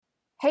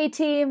Hey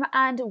team,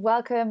 and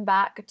welcome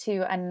back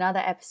to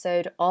another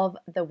episode of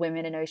the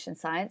Women in Ocean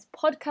Science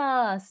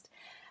podcast.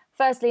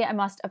 Firstly, I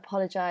must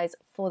apologise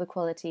for the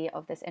quality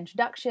of this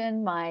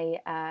introduction.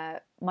 My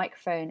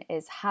microphone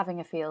is having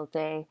a field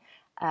day,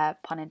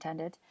 pun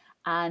intended,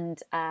 and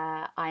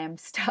I am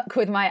stuck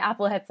with my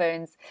Apple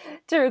headphones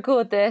to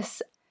record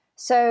this.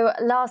 So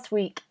last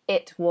week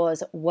it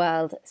was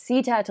World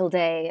Sea Turtle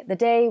Day, the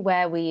day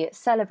where we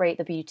celebrate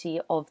the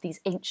beauty of these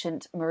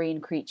ancient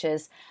marine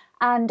creatures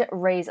and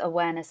raise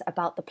awareness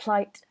about the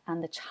plight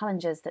and the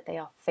challenges that they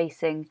are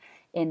facing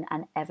in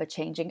an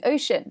ever-changing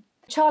ocean.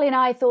 Charlie and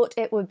I thought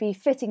it would be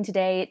fitting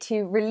today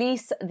to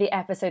release the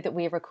episode that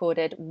we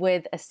recorded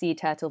with a sea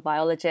turtle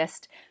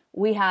biologist.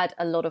 We had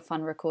a lot of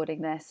fun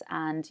recording this,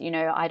 and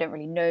I don't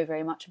really know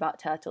very much about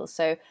turtles,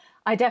 so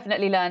I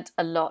definitely learnt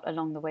a lot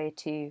along the way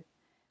too.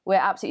 We're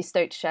absolutely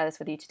stoked to share this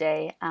with you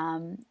today,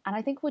 and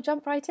I think we'll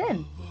jump right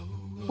in.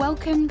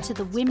 Welcome to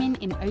the Women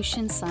in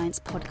Ocean Science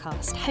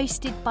podcast,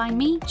 hosted by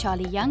me,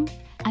 Charlie Young,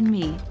 and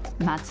me,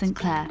 Matt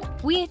Sinclair.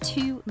 We're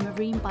two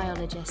marine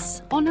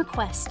biologists on a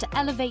quest to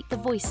elevate the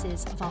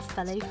voices of our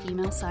fellow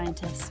female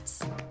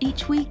scientists.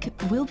 Each week,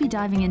 we'll be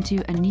diving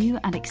into a new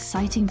and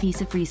exciting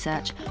piece of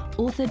research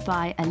authored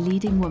by a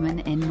leading woman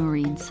in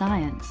marine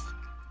science.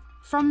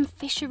 From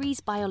fisheries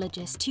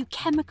biologists to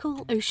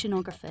chemical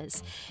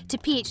oceanographers to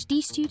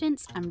PhD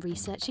students and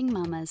researching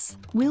mamas.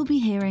 We'll be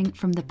hearing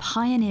from the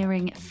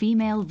pioneering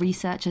female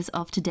researchers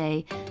of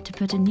today to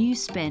put a new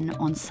spin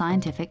on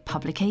scientific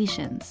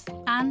publications.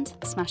 And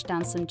smash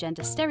down some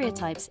gender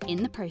stereotypes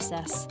in the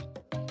process.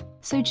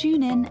 So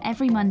tune in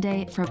every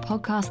Monday for a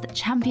podcast that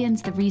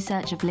champions the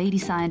research of lady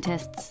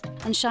scientists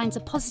and shines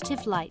a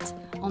positive light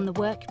on the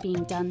work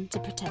being done to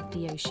protect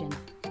the ocean.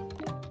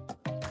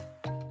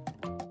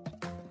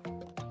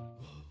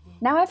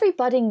 Now, every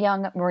budding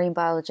young marine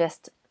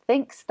biologist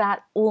thinks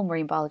that all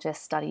marine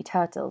biologists study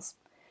turtles,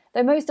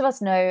 though most of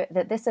us know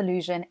that this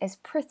illusion is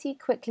pretty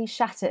quickly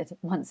shattered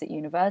once at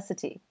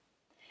university.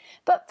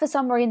 But for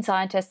some marine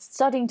scientists,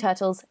 studying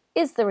turtles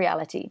is the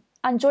reality.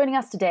 And joining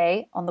us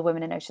today on the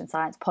Women in Ocean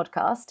Science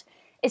podcast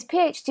is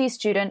PhD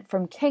student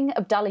from King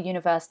Abdullah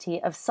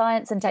University of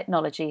Science and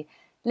Technology,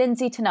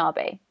 Lindsay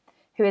Tanabe,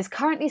 who is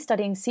currently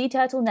studying sea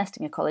turtle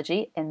nesting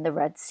ecology in the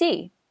Red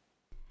Sea.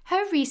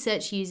 Her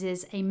research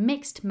uses a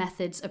mixed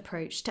methods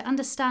approach to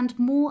understand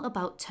more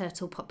about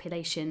turtle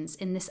populations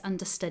in this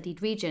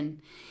understudied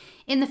region.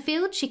 In the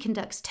field, she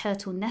conducts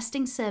turtle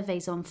nesting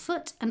surveys on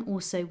foot and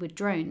also with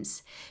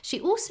drones. She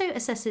also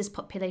assesses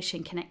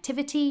population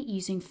connectivity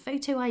using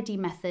photo ID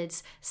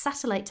methods,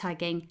 satellite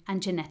tagging,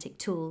 and genetic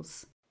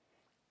tools.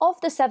 Of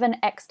the 7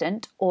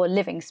 extant or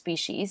living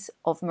species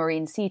of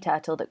marine sea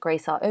turtle that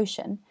grace our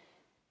ocean,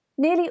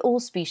 nearly all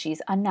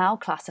species are now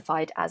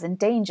classified as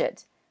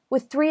endangered,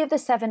 with 3 of the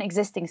 7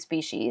 existing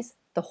species,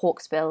 the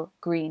hawksbill,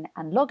 green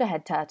and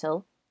loggerhead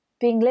turtle,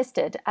 being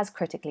listed as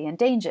critically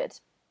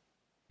endangered.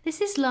 This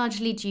is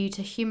largely due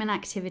to human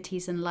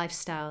activities and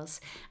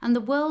lifestyles, and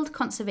the World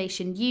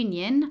Conservation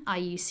Union,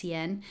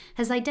 IUCN,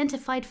 has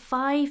identified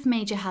 5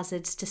 major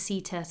hazards to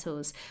sea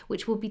turtles,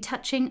 which we'll be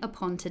touching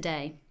upon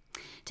today.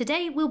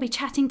 Today, we'll be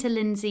chatting to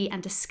Lindsay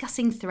and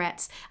discussing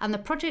threats and the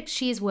project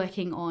she is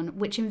working on,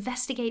 which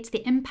investigates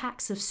the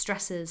impacts of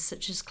stressors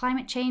such as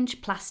climate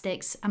change,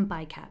 plastics, and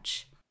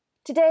bycatch.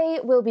 Today,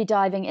 we'll be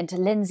diving into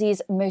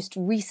Lindsay's most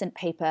recent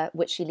paper,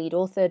 which she lead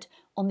authored,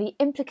 on the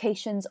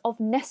implications of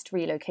nest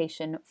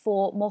relocation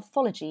for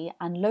morphology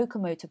and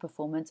locomotor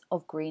performance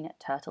of green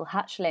turtle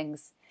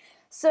hatchlings.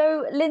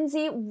 So,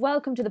 Lindsay,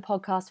 welcome to the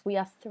podcast. We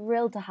are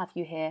thrilled to have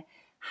you here.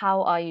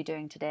 How are you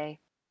doing today?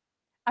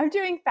 I'm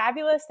doing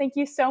fabulous. Thank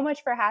you so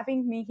much for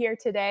having me here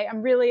today.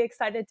 I'm really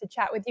excited to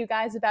chat with you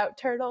guys about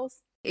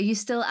turtles. Are you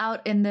still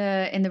out in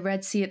the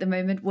Red Sea at the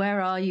moment?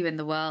 Where are you in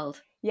the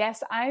world?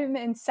 Yes, I'm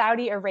in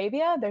Saudi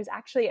Arabia. There's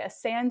actually a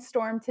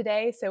sandstorm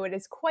today, so it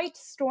is quite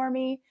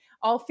stormy.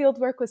 All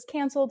fieldwork was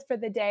canceled for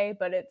the day,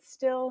 but it's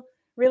still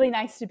really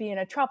nice to be in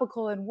a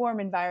tropical and warm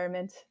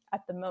environment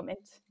at the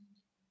moment.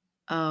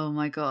 Oh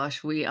my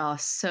gosh, we are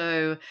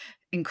so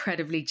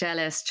incredibly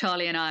jealous.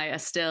 Charlie and I are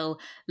still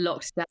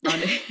locked down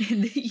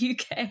in the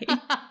UK.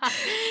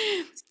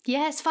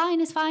 Yeah, it's fine,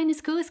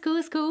 it's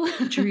cool.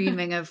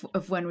 Dreaming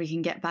of when we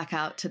can get back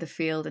out to the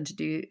field and to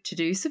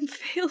do some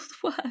field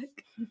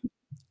work.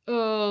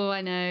 Oh,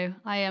 I know.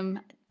 I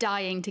am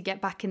dying to get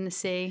back in the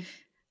sea.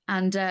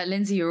 And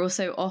Lindsay, you're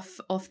also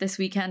off this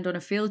weekend on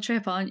a field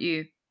trip, aren't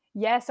you?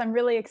 Yes, I'm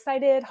really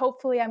excited.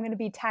 Hopefully I'm going to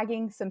be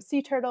tagging some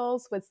sea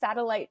turtles with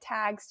satellite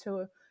tags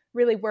to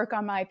really work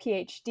on my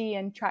PhD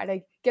and try to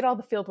get all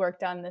the field work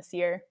done this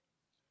year.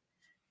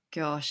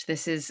 Gosh,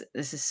 this is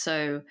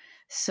so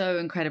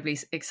incredibly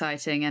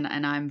exciting,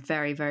 and I'm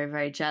very, very,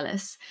 very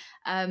jealous.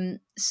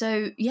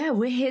 So yeah,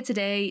 we're here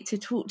today to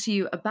talk to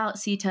you about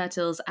sea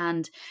turtles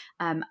and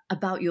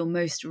about your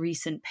most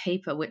recent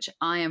paper, which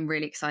I am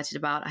really excited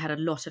about. I had a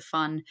lot of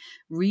fun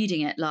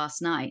reading it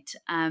last night.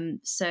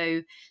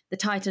 So the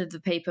title of the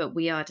paper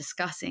we are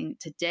discussing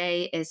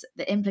today is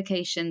The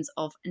Implications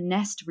of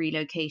Nest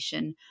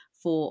Relocation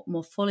for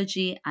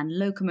Morphology and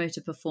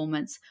Locomotor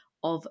Performance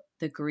of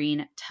the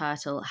green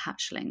turtle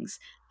hatchlings.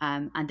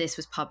 And this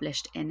was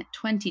published in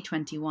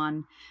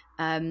 2021.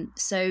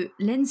 So,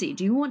 Lindsay,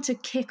 do you want to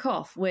kick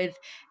off with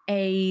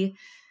a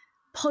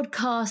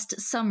podcast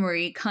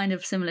summary, kind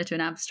of similar to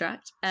an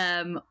abstract,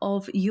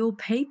 of your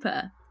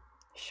paper?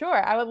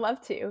 Sure, I would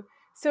love to.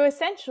 So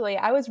essentially,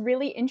 I was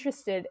really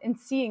interested in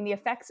seeing the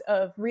effects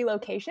of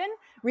relocation.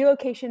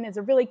 Relocation is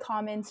a really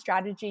common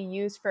strategy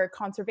used for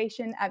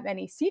conservation at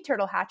many sea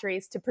turtle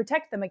hatcheries to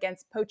protect them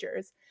against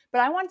poachers. But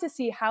I wanted to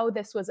see how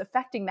this was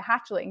affecting the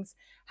hatchlings,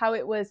 how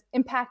it was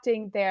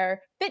impacting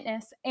their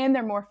fitness and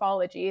their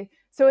morphology.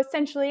 So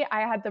essentially, I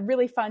had the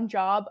really fun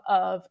job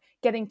of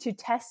getting to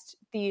test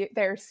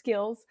their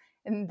skills.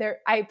 And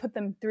I put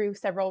them through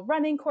several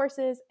running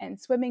courses and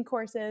swimming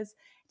courses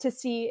to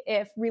see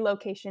if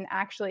relocation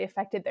actually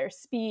affected their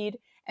speed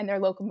and their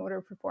locomotor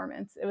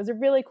performance. It was a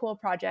really cool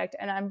project,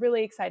 and I'm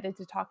really excited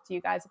to talk to you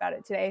guys about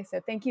it today.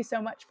 So thank you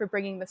so much for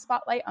bringing the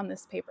spotlight on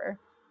this paper.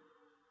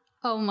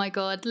 Oh my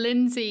God,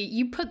 Lindsay,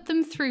 you put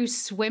them through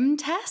swim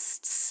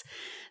tests?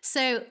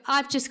 So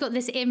I've just got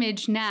this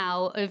image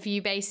now of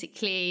you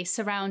basically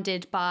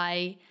surrounded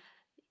by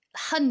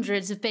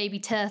hundreds of baby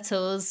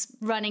turtles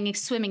running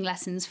swimming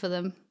lessons for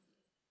them.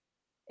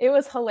 It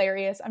was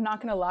hilarious. I'm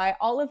not going to lie.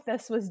 All of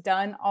this was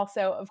done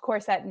also, of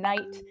course, at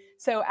night.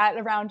 So at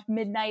around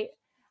midnight,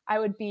 I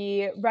would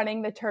be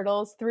running the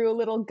turtles through a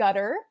little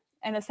gutter.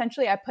 And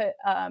essentially I put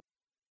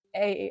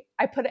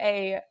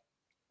a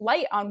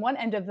light on one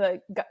end of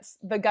the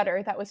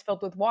gutter that was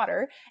filled with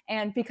water.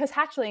 And because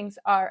hatchlings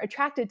are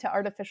attracted to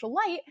artificial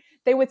light,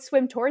 they would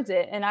swim towards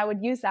it. And I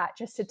would use that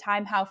just to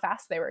time how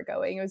fast they were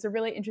going. It was a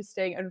really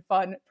interesting and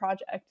fun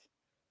project.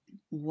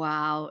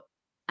 Wow.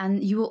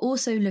 And you were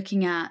also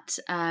looking at,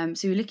 so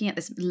you were looking at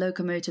this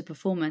locomotor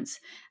performance,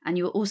 and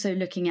you were also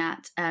looking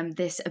at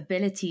this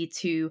ability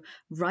to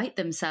right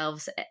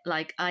themselves,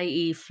 like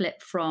i.e.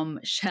 flip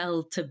from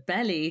shell to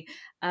belly.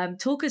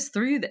 Talk us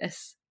through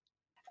this.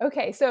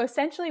 Okay, so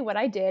essentially what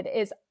I did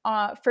is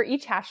for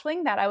each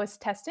hatchling that I was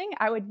testing,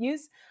 I would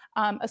use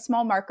a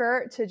small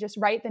marker to just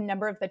write the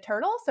number of the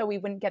turtle so we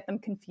wouldn't get them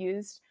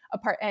confused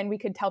apart and we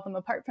could tell them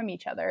apart from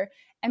each other.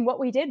 And what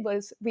we did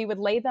was we would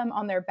lay them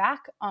on their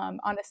back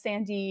on a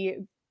sandy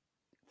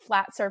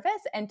flat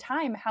surface and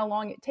time how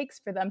long it takes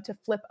for them to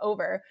flip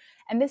over.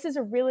 And this is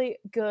a really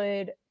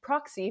good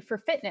proxy for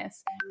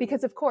fitness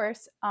because, of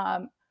course,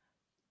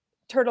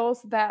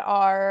 turtles that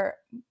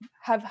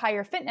have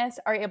higher fitness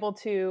are able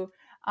to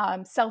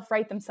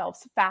self-right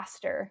themselves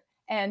faster.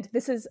 And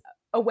this is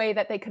a way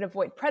that they could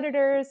avoid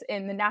predators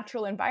in the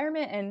natural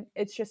environment. And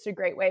it's just a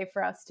great way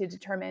for us to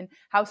determine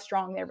how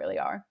strong they really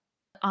are.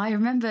 I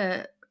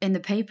remember in the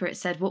paper it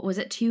said, what was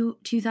it,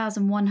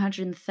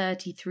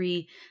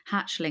 2,133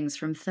 hatchlings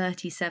from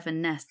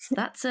 37 nests.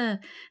 That's a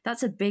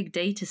big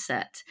data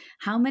set.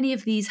 How many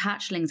of these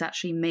hatchlings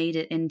actually made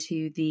it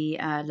into the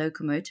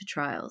locomotor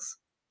trials?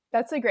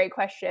 That's a great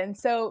question.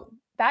 So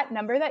that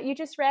number that you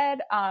just read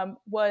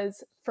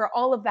was for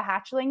all of the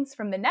hatchlings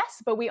from the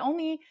nests, but we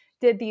only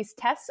did these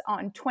tests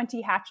on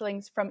 20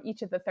 hatchlings from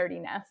each of the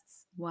 30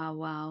 nests.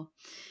 Wow.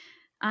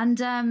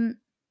 And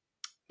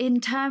in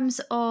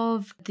terms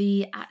of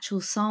the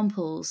actual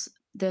samples,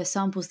 the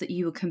samples that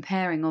you were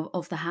comparing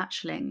of the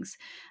hatchlings,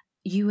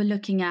 you were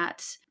looking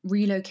at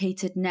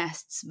relocated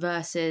nests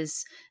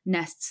versus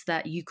nests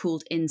that you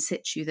called in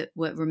situ that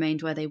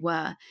remained where they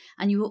were.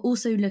 And you were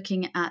also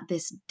looking at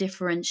this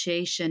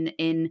differentiation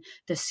in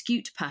the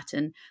scute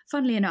pattern.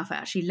 Funnily enough, I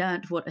actually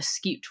learned what a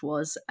scute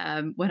was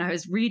when I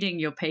was reading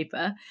your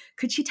paper.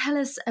 Could you tell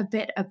us a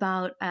bit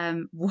about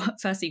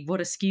what a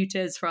scute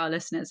is for our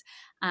listeners,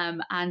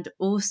 and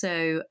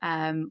also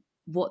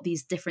what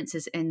these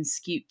differences in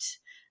scute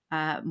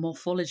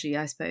morphology,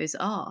 I suppose,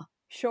 are?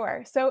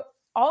 Sure. So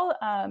all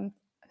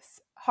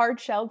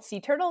hard-shelled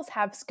sea turtles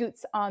have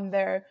scutes on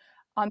their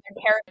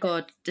carapace.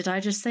 God, did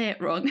I just say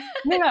it wrong?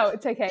 No,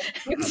 it's okay.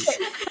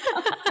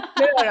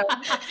 No.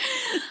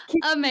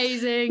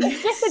 Amazing.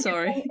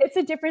 Sorry. It's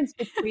a difference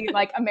between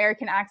like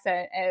American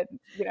accent and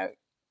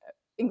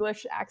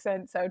English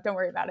accent, so don't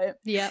worry about it.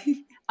 Yeah.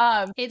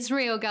 It's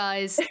real,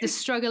 guys. The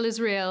struggle is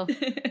real.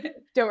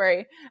 Don't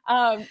worry.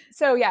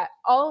 So yeah,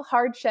 all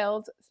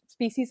hard-shelled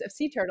species of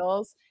sea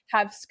turtles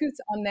have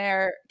scutes on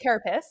their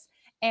carapace.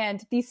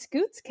 And these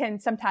scutes can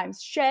sometimes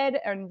shed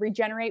and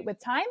regenerate with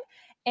time.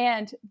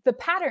 And the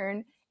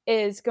pattern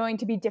is going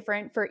to be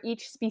different for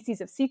each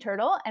species of sea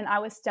turtle. And I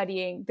was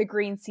studying the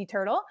green sea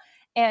turtle.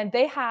 And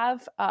they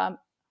have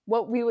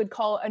what we would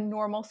call a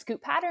normal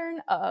scute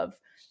pattern of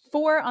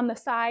 4 on the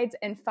sides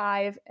and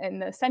 5 in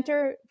the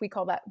center. We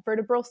call that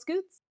vertebral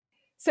scutes.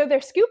 So their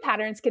scute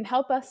patterns can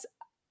help us.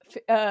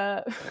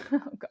 Oh,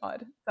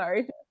 God,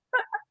 sorry.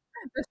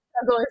 The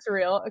struggle is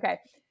real. Okay.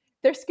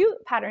 Their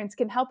scute patterns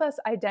can help us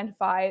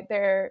identify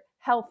their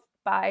health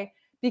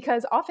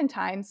because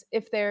oftentimes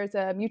if there's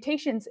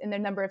mutations in the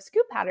number of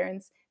scute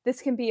patterns,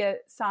 this can be a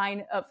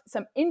sign of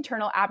some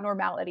internal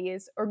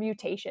abnormalities or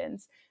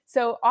mutations.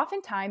 So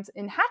oftentimes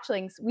in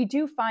hatchlings, we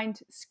do find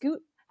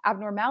scute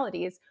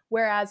abnormalities,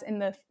 whereas in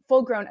the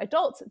full-grown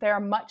adults, there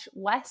are much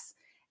less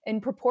in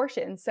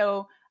proportion.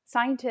 So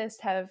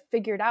scientists have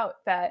figured out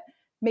that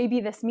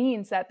maybe this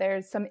means that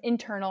there's some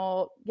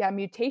internal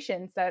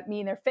mutations that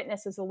mean their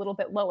fitness is a little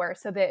bit lower,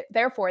 so that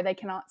therefore they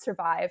cannot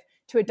survive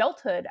to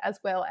adulthood as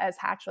well as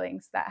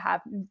hatchlings that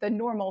have the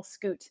normal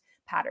scoot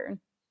pattern.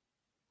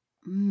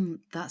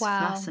 That's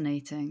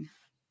fascinating.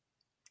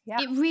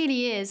 Yeah. It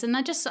really is. And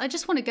I just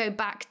want to go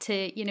back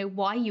to,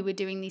 why you were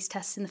doing these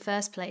tests in the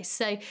first place.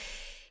 So,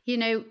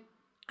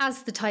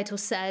 as the title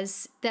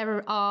says,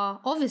 there are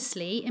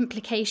obviously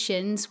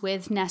implications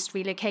with nest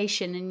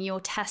relocation, and you're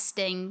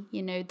testing,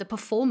 the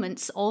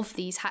performance of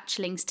these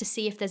hatchlings to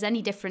see if there's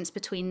any difference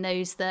between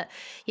those that,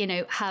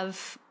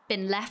 have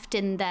been left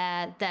in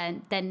their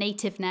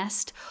native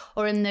nest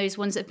or in those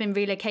ones that have been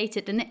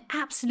relocated. And it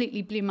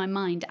absolutely blew my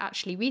mind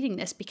actually reading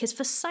this, because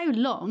for so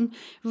long,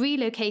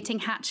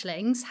 relocating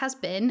hatchlings has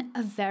been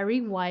a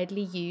very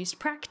widely used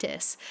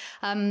practice.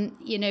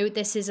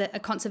 This is a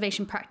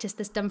conservation practice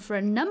that's done for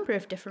a number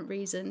of different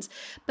reasons.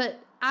 But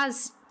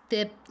as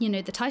the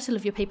title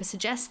of your paper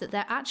suggests, that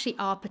there actually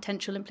are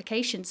potential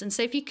implications. And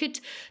so if you could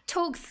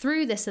talk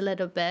through this a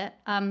little bit,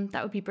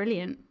 that would be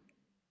brilliant.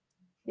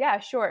 Yeah,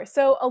 sure.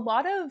 So a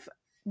lot of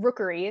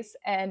rookeries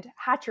and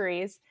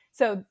hatcheries.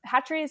 So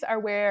hatcheries are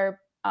where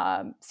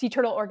sea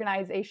turtle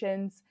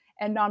organizations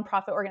and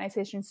nonprofit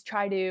organizations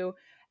try to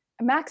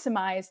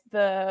maximize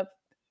the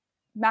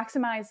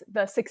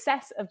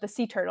success of the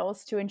sea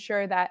turtles to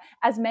ensure that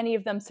as many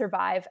of them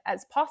survive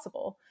as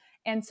possible.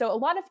 And so a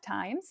lot of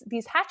times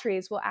these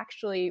hatcheries will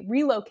actually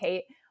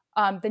relocate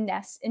the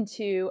nests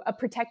into a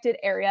protected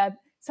area.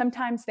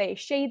 Sometimes they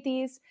shade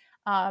these.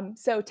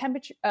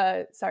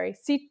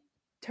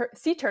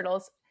 Sea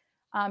turtles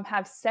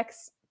have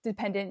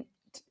sex-dependent.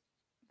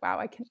 Wow,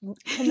 I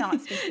cannot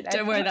speak today.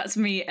 Don't worry, that's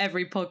me.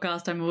 Every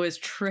podcast, I'm always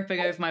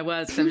tripping over my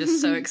words because I'm just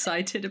so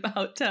excited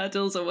about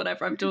turtles or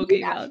whatever I'm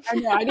talking about. I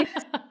know.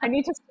 I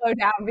need to slow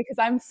down because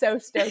I'm so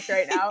stoked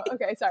right now.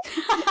 Okay, sorry.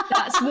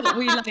 That's what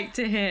we like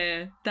to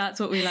hear. That's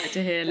what we like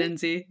to hear,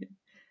 Lindsay.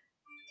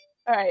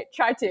 All right,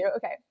 try to.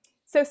 Okay.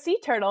 So sea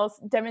turtles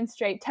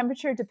demonstrate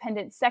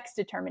temperature-dependent sex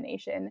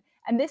determination,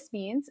 and this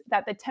means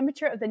that the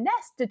temperature of the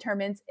nest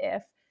determines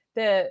if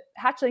the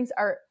hatchlings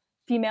are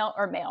female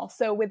or male.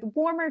 So with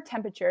warmer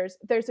temperatures,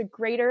 there's a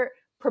greater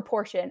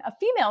proportion of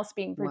females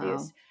being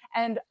produced.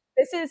 Wow. And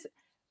this is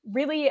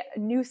really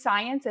new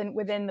science, and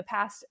within the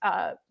past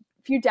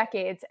few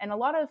decades, and a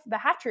lot of the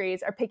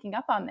hatcheries are picking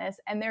up on this,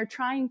 and they're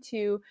trying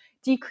to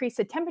decrease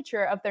the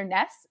temperature of their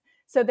nests.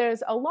 So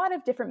there's a lot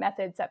of different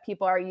methods that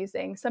people are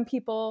using. Some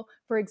people,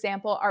 for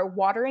example, are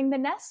watering the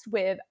nest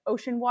with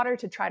ocean water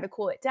to try to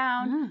cool it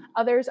down.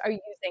 Others are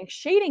using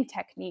shading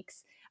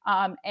techniques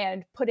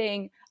and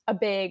putting a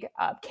big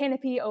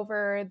canopy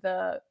over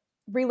the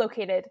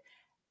relocated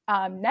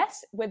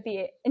nest with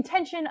the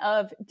intention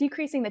of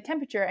decreasing the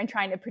temperature and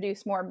trying to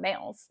produce more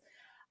males.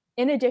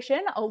 In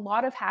addition, a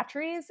lot of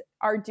hatcheries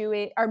are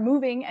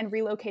moving and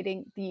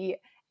relocating the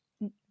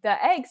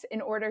eggs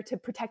in order to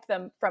protect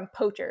them from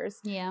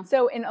poachers. Yeah.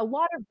 So in a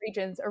lot of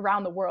regions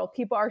around the world,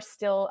 people are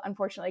still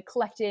unfortunately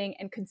collecting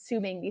and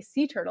consuming these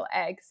sea turtle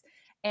eggs.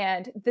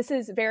 And this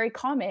is very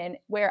common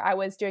where I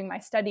was doing my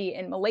study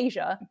in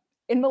Malaysia.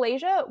 In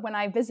Malaysia, when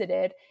I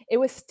visited, it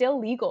was still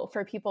legal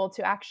for people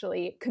to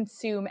actually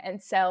consume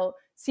and sell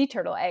sea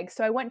turtle eggs.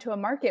 So I went to a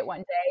market one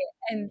day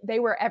and they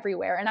were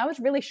everywhere. And I was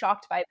really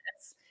shocked by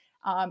this.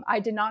 I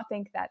did not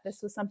think that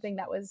this was something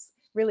that was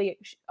really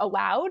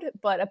allowed,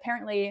 but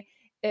apparently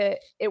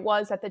it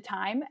was at the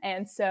time.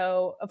 And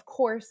so, of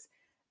course,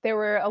 there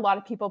were a lot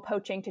of people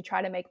poaching to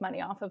try to make money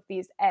off of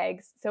these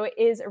eggs. So it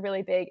is a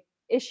really big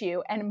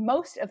issue. And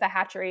most of the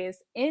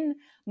hatcheries in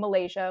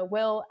Malaysia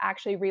will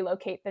actually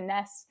relocate the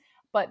nests.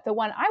 But the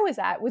one I was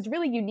at was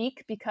really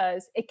unique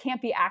because it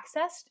can't be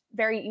accessed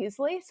very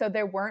easily. So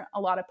there weren't a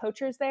lot of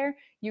poachers there.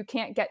 You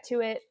can't get to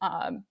it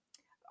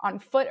on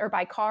foot or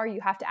by car.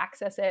 You have to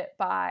access it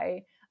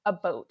by a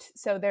boat.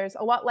 So there's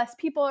a lot less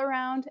people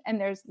around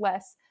and there's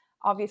less,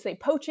 obviously,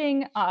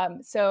 poaching.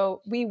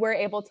 So we were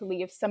able to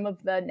leave some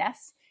of the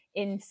nests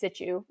in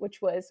situ,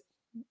 which was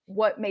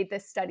what made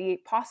this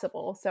study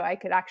possible. So I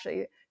could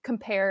actually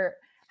compare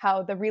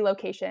how the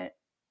relocation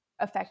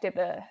affected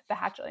the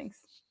hatchlings.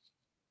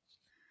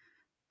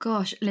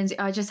 Gosh, Lindsay,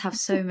 I just have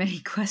so many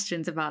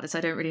questions about this.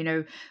 I don't really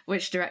know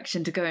which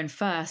direction to go in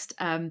first.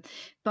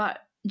 But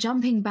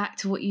jumping back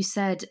to what you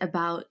said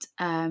about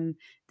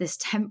this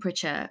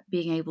temperature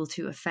being able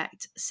to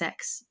affect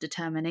sex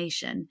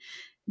determination,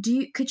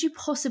 could you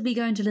possibly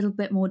go into a little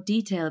bit more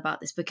detail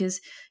about this?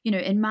 Because,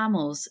 in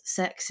mammals,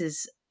 sex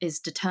is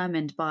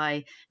determined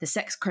by the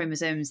sex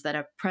chromosomes that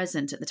are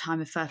present at the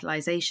time of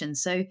fertilization.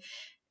 So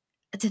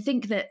to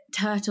think that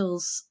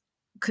turtles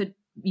could,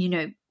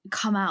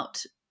 come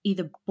out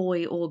either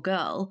boy or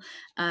girl,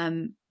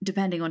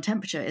 depending on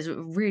temperature, is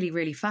really,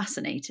 really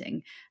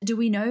fascinating. Do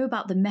we know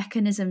about the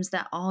mechanisms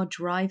that are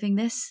driving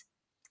this?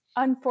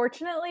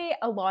 Unfortunately,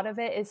 a lot of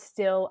it is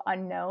still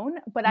unknown,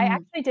 but I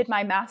actually did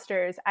my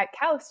master's at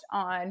KAUST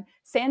on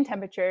sand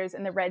temperatures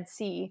in the Red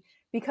Sea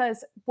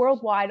because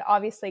worldwide,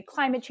 obviously,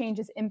 climate change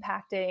is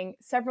impacting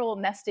several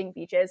nesting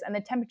beaches and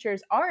the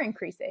temperatures are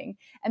increasing.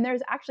 And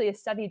there's actually a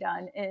study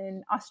done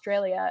in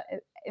Australia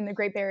in the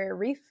Great Barrier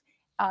Reef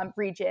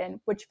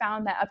region, which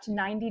found that up to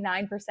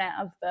 99%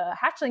 of the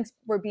hatchlings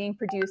were being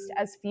produced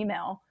as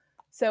female.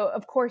 So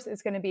of course,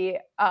 it's going to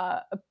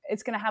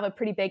have a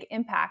pretty big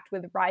impact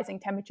with rising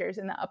temperatures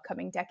in the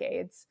upcoming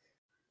decades.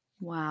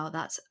 Wow,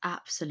 that's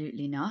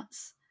absolutely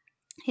nuts.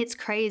 It's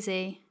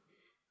crazy.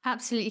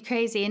 Absolutely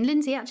crazy. And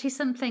Lindsay, actually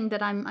something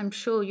that I'm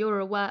sure you're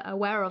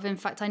aware of, in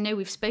fact, I know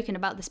we've spoken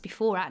about this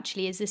before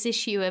actually, is this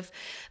issue of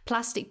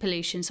plastic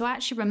pollution. So I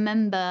actually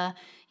remember,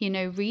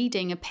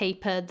 reading a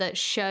paper that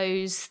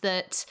shows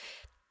that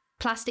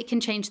plastic can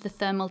change the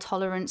thermal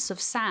tolerance of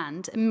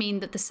sand and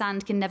mean that the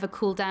sand can never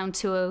cool down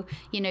to,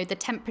 the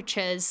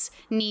temperatures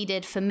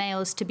needed for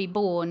males to be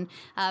born.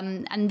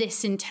 And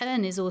this in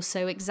turn is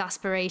also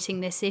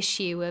exacerbating this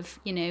issue of,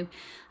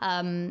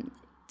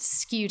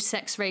 skewed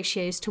sex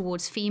ratios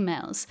towards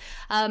females.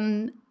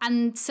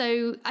 And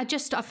so I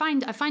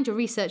find your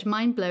research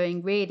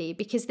mind-blowing, really,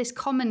 because this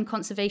common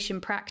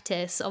conservation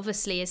practice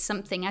obviously is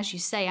something, as you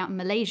say, out in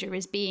Malaysia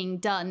is being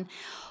done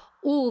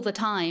all the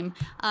time,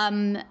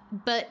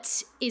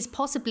 but is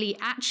possibly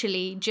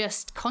actually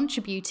just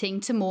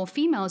contributing to more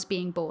females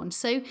being born.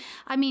 So,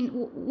 I mean,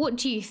 what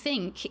do you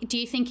think? Do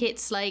you think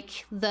it's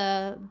like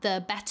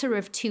the better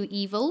of two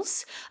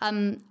evils?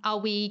 Are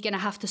we going to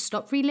have to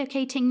stop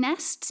relocating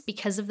nests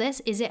because of this?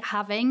 Is it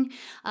having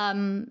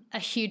a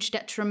huge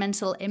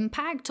detrimental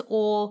impact?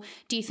 Or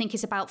do you think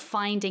it's about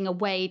finding a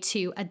way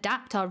to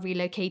adapt our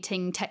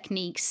relocating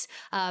techniques?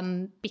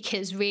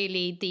 Because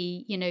really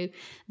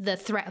the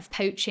threat of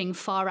poaching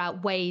far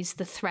outweighs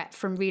the threat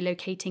from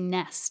relocating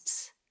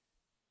nests?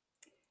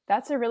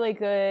 That's a really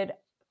good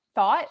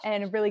thought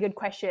and a really good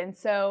question.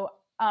 So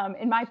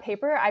in my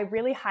paper, I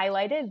really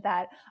highlighted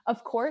that,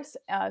 of course,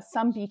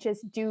 some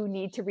beaches do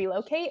need to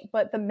relocate,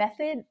 but the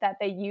method that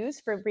they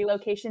use for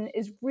relocation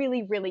is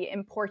really, really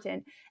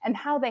important. And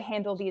how they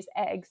handle these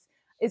eggs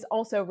is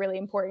also really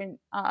important.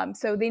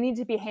 So they need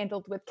to be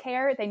handled with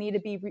care. They need to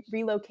be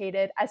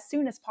relocated as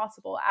soon as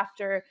possible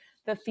after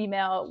the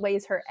female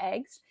lays her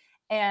eggs.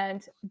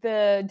 And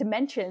the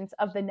dimensions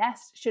of the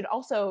nest should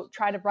also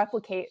try to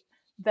replicate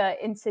the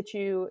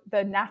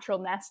natural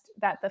nest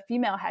that the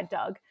female had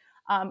dug.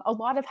 A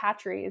lot of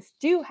hatcheries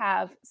do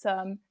have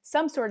some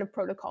sort of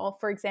protocol.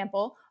 For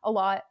example, a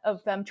lot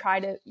of them try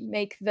to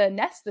make the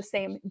nest the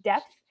same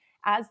depth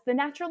as the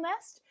natural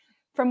nest.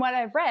 From what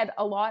I've read,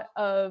 a lot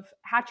of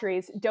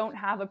hatcheries don't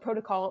have a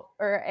protocol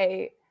or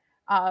a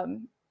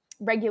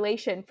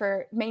regulation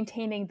for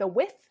maintaining the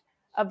width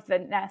of the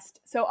nest.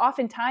 So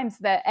oftentimes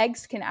the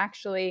eggs can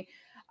actually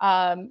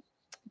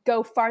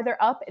go farther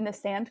up in the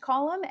sand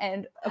column.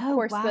 And of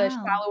course, wow,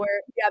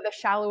 the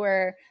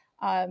shallower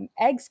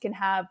eggs can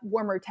have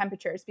warmer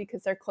temperatures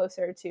because they're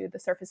closer to the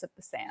surface of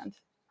the sand.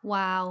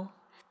 Wow.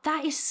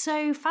 That is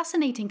so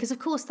fascinating because, of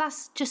course,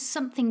 that's just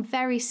something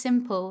very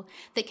simple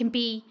that can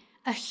be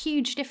a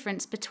huge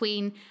difference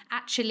between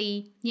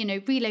actually,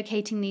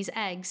 relocating these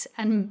eggs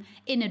and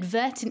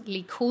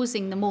inadvertently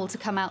causing them all to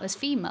come out as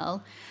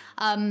female.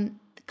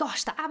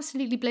 Gosh, that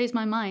absolutely blows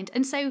my mind.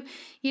 And so,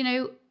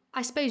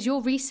 I suppose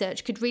your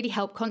research could really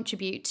help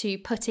contribute to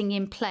putting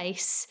in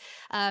place,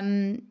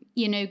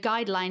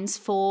 guidelines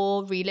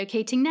for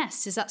relocating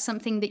nests. Is that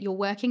something that you're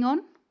working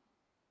on?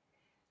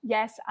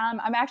 Yes,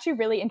 I'm actually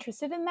really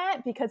interested in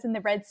that because in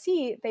the Red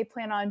Sea, they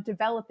plan on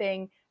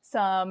developing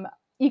some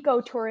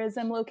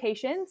ecotourism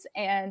locations.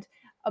 And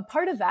a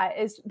part of that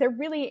is they're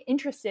really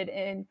interested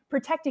in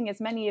protecting as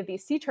many of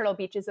these sea turtle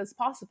beaches as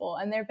possible.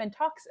 And there have been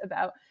talks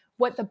about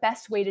what the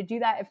best way to do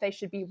that, if they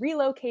should be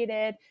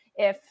relocated,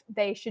 if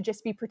they should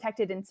just be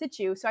protected in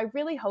situ. So I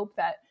really hope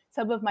that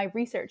some of my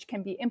research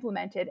can be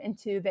implemented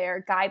into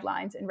their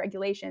guidelines and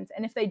regulations.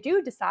 And if they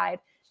do decide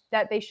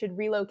that they should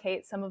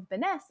relocate some of the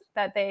nests,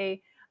 that that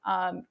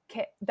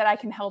I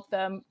can help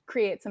them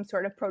create some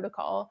sort of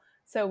protocol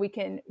so we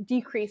can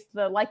decrease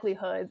the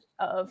likelihood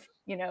of,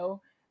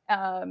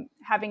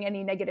 having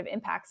any negative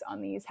impacts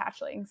on these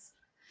hatchlings.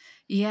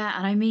 Yeah,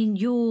 and I mean,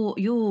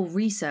 your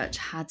research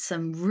had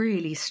some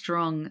really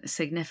strong,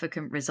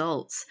 significant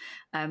results,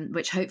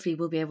 which hopefully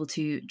will be able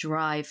to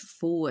drive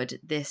forward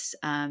this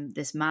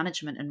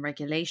management and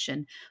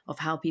regulation of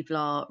how people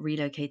are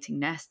relocating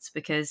nests.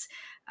 Because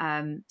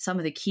some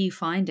of the key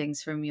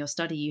findings from your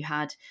study, you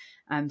had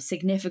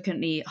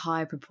significantly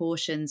higher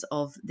proportions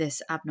of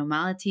this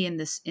abnormality in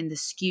the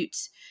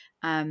scute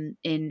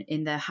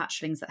in the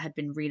hatchlings that had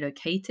been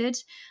relocated,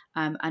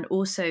 and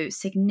also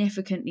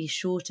significantly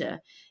shorter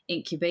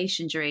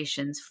incubation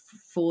durations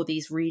for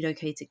these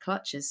relocated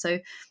clutches. So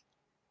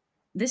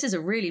this is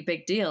a really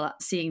big deal,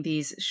 seeing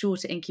these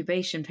shorter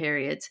incubation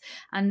periods.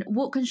 And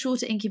what can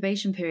shorter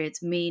incubation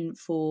periods mean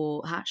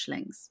for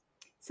hatchlings?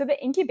 So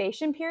the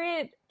incubation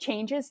period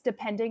changes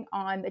depending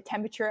on the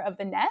temperature of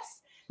the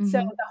nest. So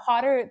the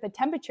hotter the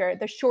temperature,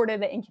 the shorter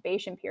the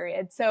incubation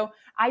period. So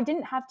I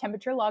didn't have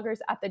temperature loggers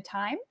at the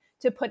time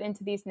to put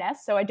into these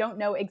nests, so I don't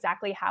know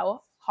exactly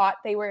how hot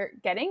they were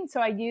getting. So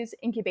I use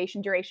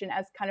incubation duration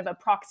as kind of a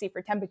proxy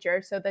for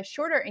temperature. So the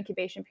shorter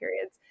incubation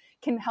periods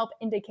can help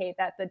indicate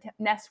that the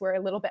nests were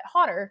a little bit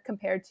hotter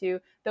compared to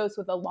those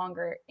with a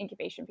longer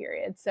incubation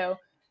period. So,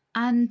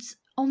 and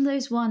on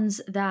those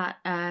ones that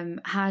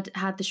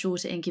had the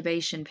shorter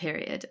incubation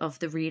period of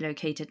the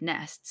relocated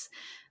nests,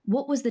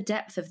 what was the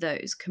depth of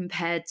those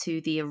compared to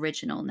the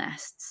original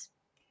nests?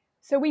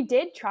 So we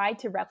did try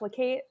to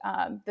replicate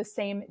the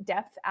same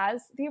depth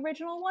as the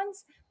original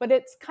ones, but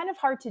it's kind of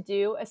hard to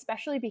do,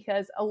 especially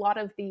because a lot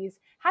of these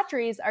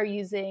hatcheries are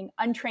using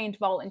untrained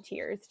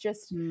volunteers,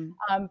 just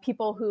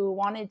people who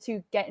wanted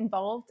to get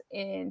involved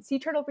in sea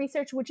turtle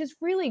research, which is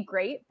really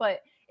great, but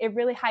it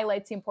really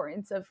highlights the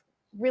importance of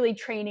really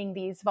training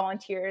these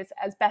volunteers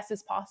as best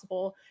as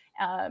possible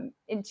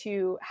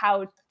into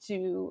how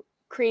to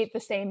create the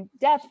same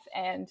depth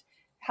and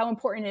how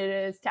important it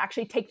is to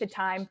actually take the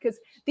time, because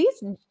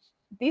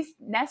these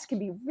nests can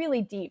be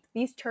really deep.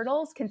 These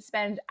turtles can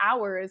spend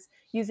hours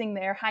using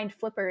their hind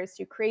flippers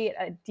to create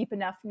a deep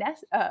enough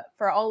nest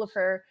for all of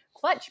her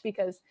clutch,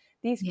 because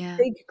these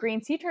big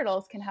green sea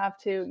turtles can have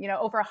to,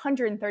 over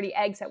 130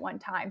 eggs at one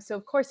time. So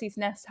of course these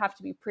nests have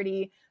to be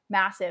pretty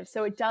massive.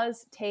 So it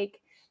does take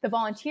the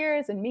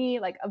volunteers and me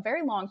like a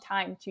very long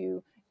time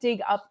to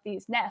dig up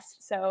these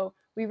nests. So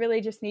we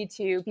really just need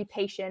to be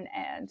patient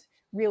and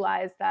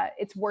realize that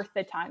it's worth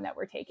the time that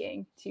we're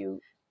taking to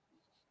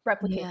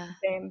replicate the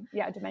same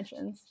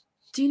dimensions.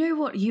 Do you know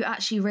what? You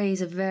actually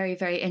raise a very,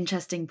 very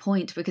interesting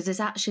point, because this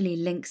actually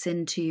links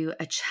into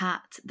a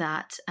chat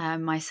that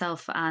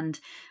myself and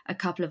a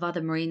couple of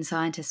other marine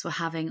scientists were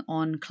having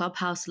on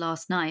Clubhouse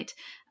last night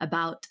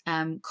about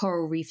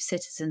coral reef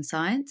citizen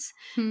science.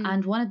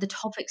 And one of the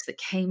topics that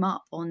came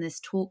up on this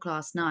talk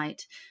last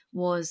night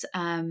was,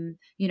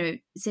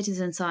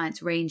 citizen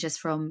science ranges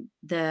from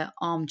the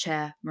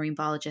armchair marine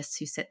biologists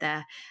who sit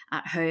there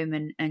at home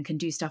and can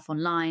do stuff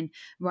online,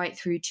 right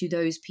through to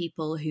those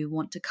people who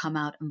want to come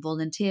out and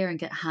volunteer and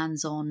get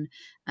hands-on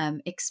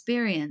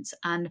experience.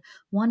 And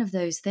one of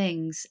those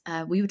things,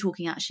 we were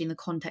talking actually in the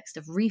context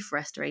of reef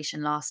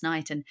restoration last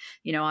night, and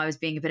I was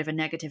being a bit of a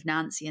negative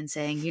Nancy and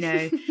saying,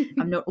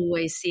 I'm not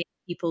always seeing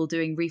people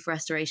doing reef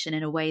restoration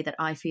in a way that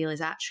I feel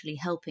is actually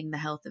helping the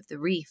health of the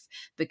reef,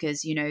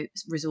 because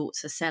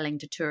resorts are selling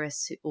to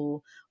tourists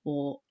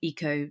or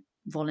eco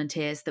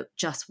volunteers that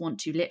just want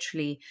to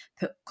literally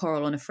put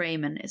coral on a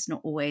frame, and it's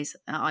not always,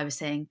 I was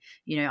saying,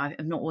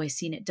 I've not always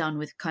seen it done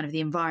with kind of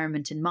the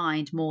environment in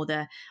mind, more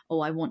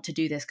I want to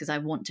do this because I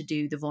want to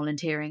do the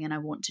volunteering and I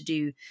want to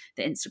do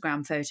the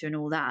Instagram photo and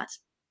all that.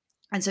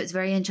 And so it's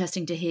very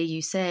interesting to hear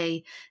you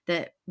say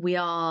that we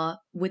are,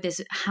 with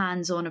this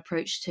hands-on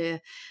approach to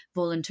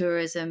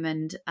volunteerism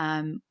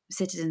and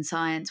citizen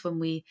science, when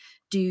we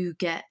do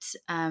get,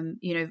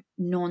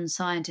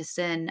 non-scientists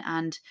in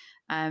and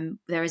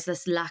there is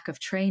this lack of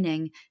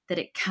training, that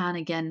it can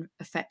again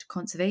affect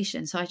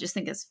conservation. So I just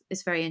think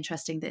it's very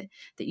interesting that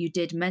you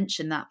did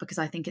mention that, because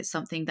I think it's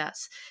something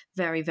that's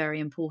very, very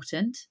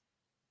important.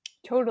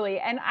 Totally.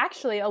 And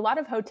actually, a lot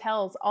of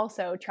hotels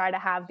also try to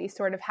have these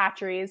sort of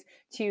hatcheries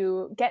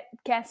to get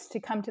guests to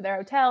come to their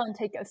hotel and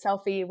take a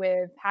selfie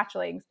with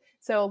hatchlings.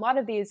 So a lot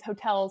of these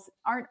hotels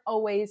aren't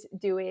always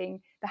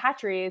doing the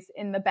hatcheries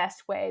in the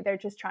best way. They're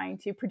just trying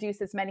to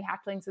produce as many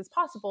hatchlings as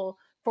possible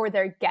for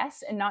their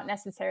guests and not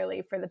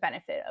necessarily for the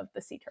benefit of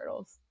the sea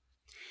turtles.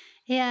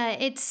 Yeah,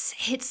 it's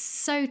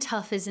so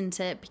tough,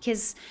 isn't it?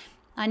 Because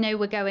I know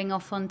we're going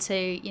off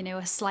onto,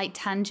 a slight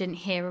tangent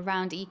here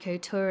around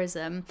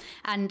ecotourism,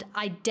 and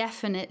I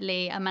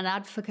definitely am an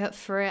advocate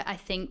for it. I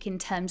think in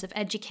terms of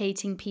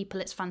educating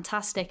people, it's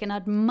fantastic, and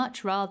I'd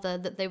much rather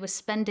that they were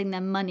spending their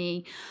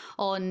money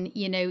on,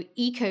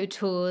 eco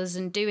tours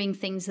and doing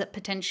things that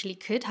potentially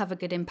could have a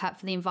good impact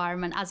for the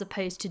environment, as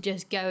opposed to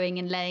just going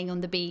and laying on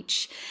the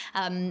beach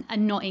and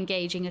not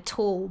engaging at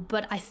all.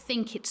 But I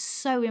think it's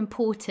so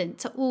important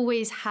to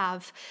always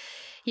have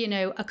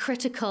a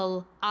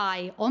critical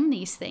eye on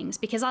these things,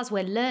 because as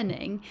we're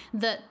learning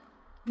that,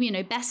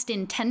 best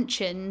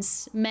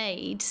intentions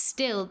made,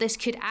 still this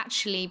could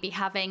actually be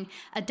having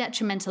a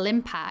detrimental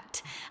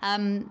impact.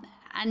 And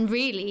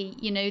really,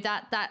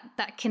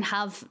 that can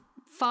have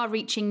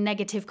far-reaching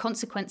negative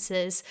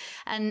consequences.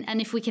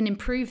 And if we can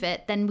improve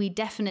it, then we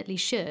definitely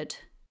should.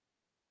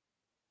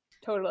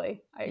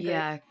 Totally. I agree.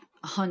 Yeah,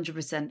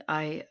 100%.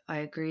 I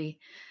agree.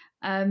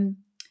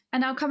 And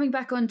now coming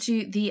back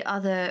onto the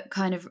other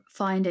kind of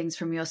findings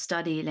from your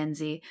study,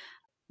 Lindsay,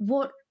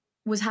 what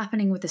was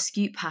happening with the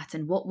scute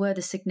pattern? What were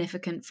the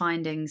significant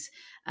findings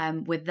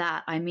with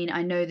that? I mean,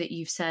 I know that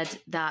you've said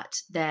that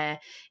there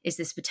is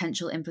this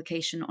potential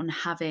implication on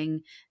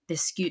having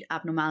this scute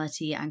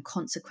abnormality and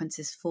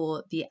consequences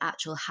for the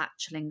actual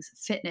hatchling's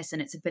fitness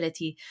and its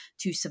ability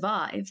to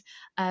survive.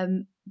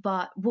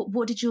 But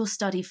what did your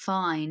study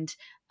find?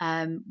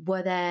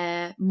 Were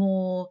there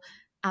more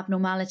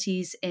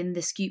abnormalities in the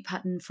scute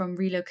pattern from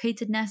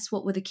relocated nests?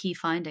 What were the key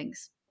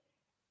findings?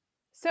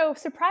 So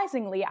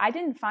surprisingly, I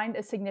didn't find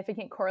a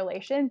significant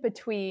correlation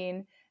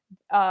between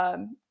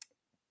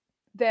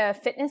the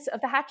fitness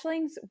of the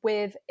hatchlings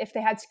with if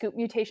they had scoop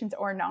mutations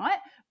or not,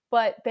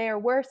 but there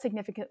were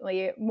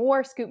significantly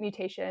more scoop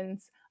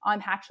mutations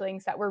on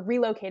hatchlings that were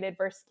relocated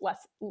versus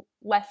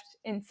left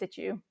in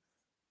situ.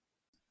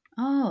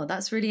 Oh,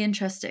 that's really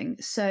interesting.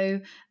 So,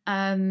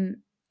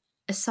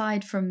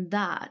 aside from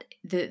that,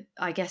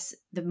 I guess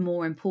the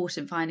more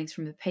important findings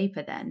from the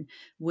paper then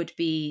would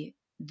be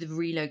the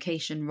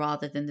relocation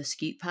rather than the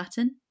scoop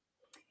pattern.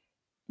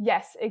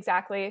 Yes,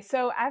 exactly.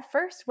 So at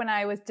first, when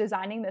I was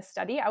designing this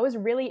study, I was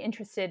really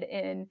interested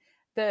in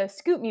the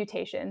scoop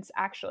mutations,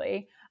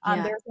 actually.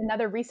 Yeah. There was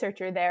another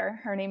researcher there.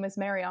 Her name was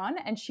Marion,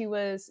 and she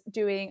was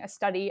doing a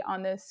study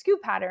on the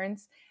scoop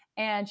patterns.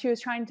 And she was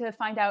trying to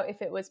find out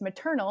if it was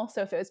maternal,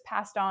 so if it was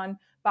passed on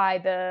by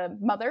the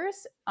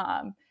mothers.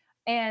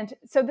 And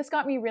so this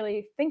got me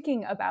really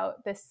thinking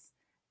about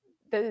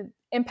the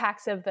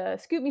impacts of the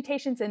scoop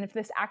mutations and if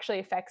this actually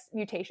affects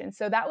mutations.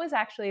 So that was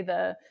actually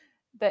the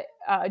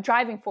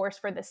driving force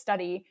for this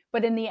study.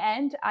 But in the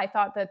end, I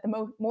thought that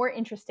the more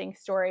interesting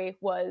story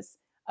was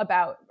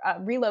about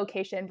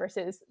relocation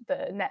versus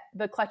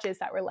the clutches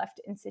that were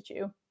left in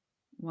situ.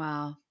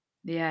 Wow.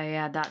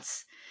 Yeah,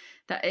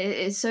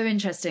 it's so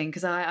interesting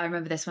because I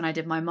remember this when I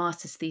did my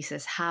master's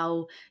thesis,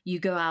 how you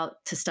go out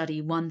to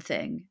study one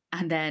thing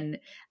and then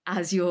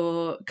as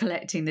you're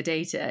collecting the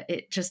data,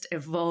 it just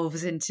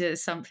evolves into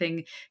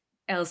something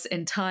else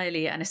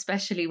entirely, and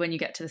especially when you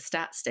get to the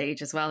stat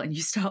stage as well and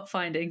you start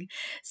finding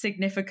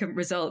significant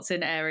results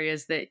in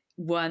areas that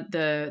weren't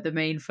the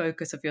main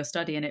focus of your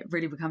study, and it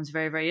really becomes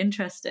very, very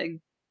interesting.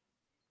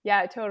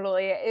 Yeah,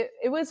 totally.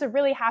 It was a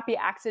really happy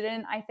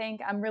accident, I think.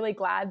 I'm really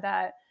glad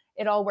that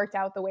it all worked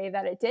out the way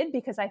that it did,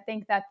 because I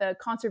think that the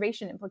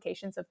conservation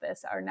implications of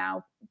this are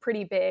now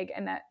pretty big,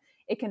 and that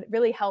it can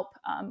really help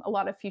a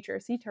lot of future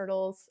sea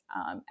turtles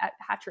at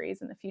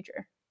hatcheries in the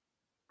future.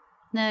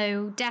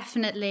 No,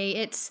 definitely.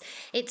 It's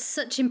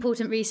such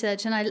important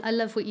research. And I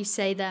love what you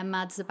say there,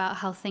 Mads, about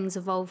how things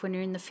evolve when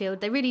you're in the field.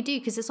 They really do,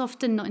 because it's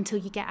often not until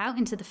you get out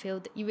into the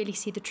field that you really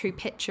see the true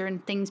picture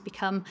and things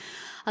become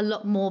a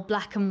lot more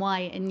black and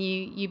white, and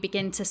you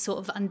begin to sort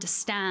of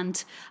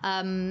understand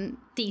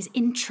these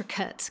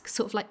intricate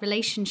sort of like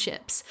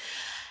relationships.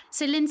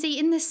 So, Lindsay,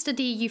 in this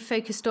study, you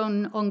focused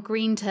on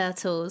green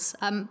turtles,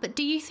 but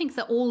do you think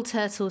that all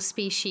turtle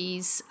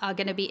species are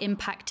going to be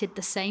impacted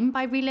the same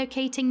by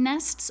relocating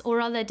nests,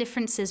 or are there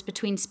differences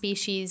between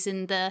species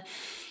in the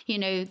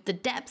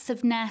depth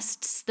of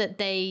nests that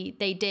they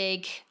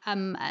dig?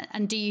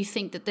 And do you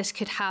think that this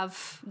could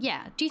have,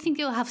 do you think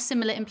it'll have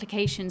similar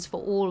implications for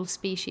all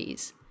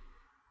species?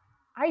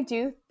 I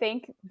do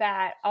think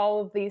that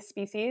all of these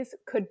species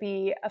could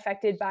be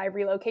affected by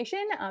relocation.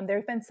 There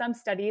have been some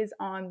studies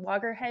on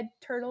loggerhead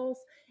turtles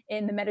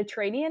in the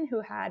Mediterranean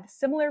who had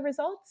similar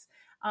results,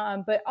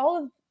 but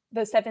all of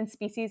the 7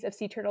 species of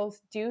sea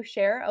turtles do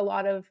share a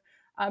lot of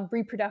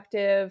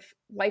reproductive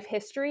life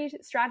history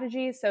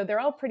strategies. So they're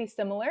all pretty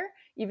similar,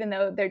 even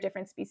though they're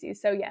different species.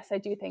 So yes, I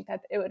do think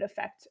that it would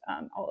affect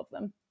all of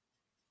them.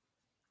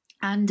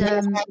 And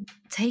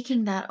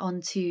taking that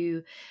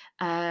onto,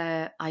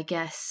 I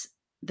guess,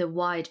 the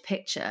wide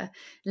picture,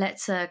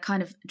 let's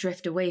kind of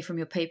drift away from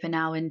your paper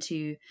now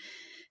into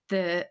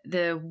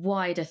the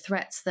wider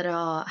threats that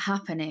are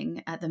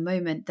happening at the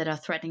moment that are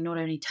threatening not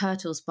only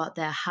turtles but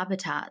their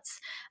habitats.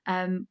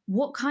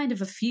 What kind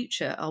of a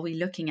future are we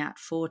looking at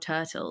for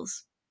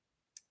turtles?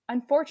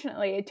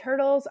 Unfortunately,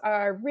 turtles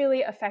are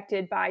really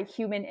affected by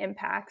human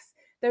impacts.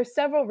 There's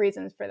several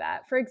reasons for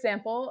that. For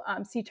example,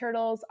 sea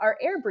turtles are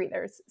air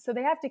breathers, so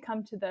they have to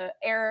come to the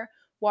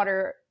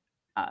air-water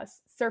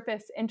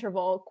surface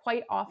interval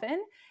quite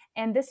often.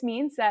 And this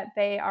means that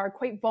they are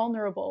quite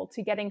vulnerable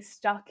to getting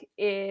stuck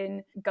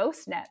in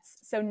ghost nets.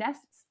 So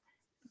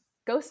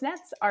ghost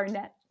nets are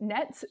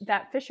nets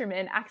that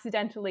fishermen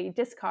accidentally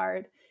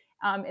discard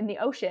in the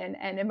ocean.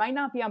 And it might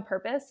not be on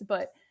purpose,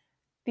 but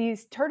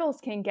these turtles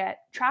can get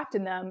trapped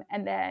in them,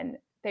 and then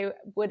they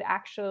would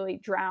actually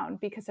drown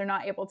because they're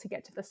not able to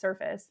get to the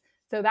surface.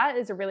 So that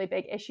is a really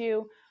big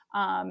issue.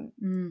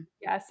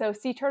 So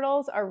sea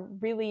turtles are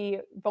really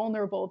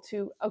vulnerable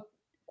to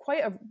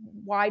quite a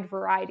wide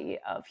variety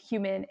of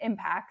human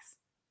impacts.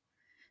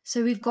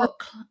 So we've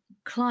got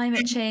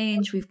climate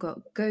change, we've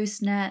got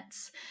ghost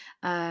nets.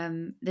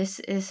 This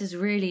is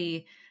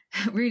really,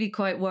 really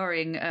quite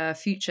worrying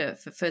future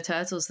for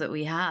turtles that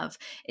we have.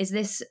 Is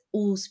this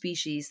all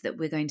species that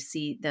we're going to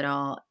see that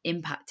are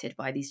impacted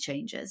by these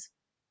changes?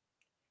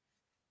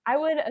 I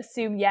would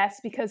assume yes,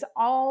 because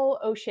all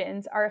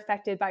oceans are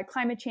affected by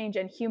climate change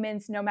and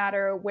humans, no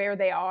matter where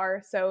they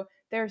are. So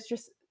there's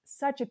just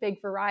such a big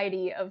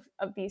variety of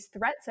these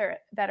threats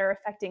that are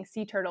affecting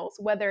sea turtles,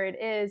 whether it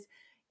is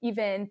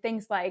even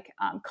things like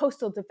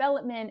coastal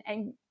development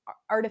and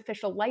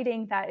artificial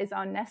lighting that is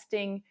on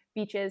nesting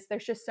beaches.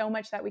 There's just so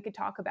much that we could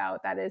talk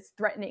about that is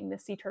threatening the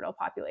sea turtle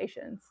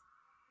populations.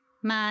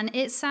 Man,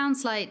 it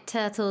sounds like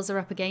turtles are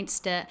up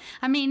against it.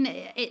 I mean,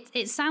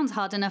 it sounds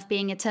hard enough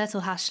being a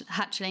turtle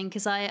hatchling,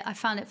 because I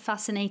found it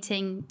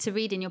fascinating to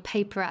read in your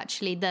paper,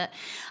 actually, that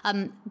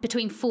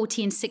between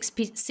 40 and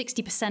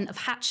 60% of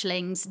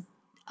hatchlings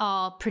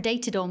are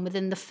predated on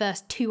within the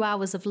first 2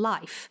 hours of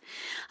life.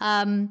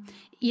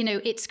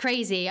 It's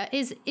crazy.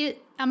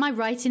 Am I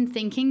right in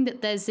thinking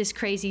that there's this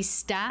crazy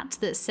stat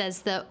that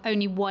says that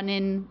only 1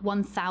 in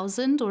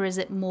 1,000, or is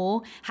it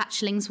more,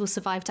 hatchlings will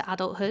survive to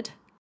adulthood?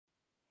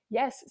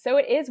 Yes, so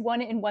it is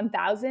 1 in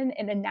 1,000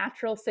 in a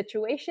natural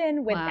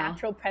situation with Wow.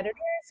 natural predators,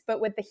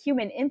 but with the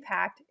human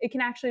impact, it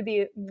can actually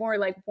be more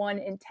like 1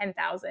 in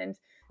 10,000.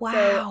 Wow.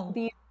 So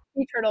these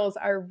sea turtles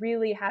are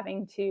really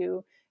having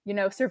to,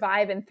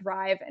 survive and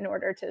thrive in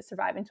order to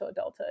survive into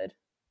adulthood.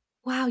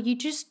 Wow, you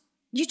just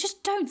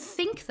don't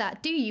think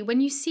that, do you?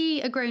 When you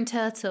see a grown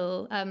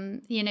turtle,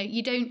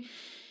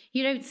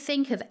 you don't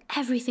think of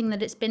everything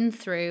that it's been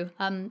through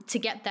to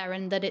get there,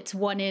 and that it's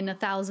 1 in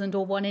 1,000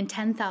 or 1 in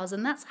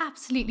 10,000. That's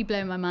absolutely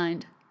blown my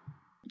mind.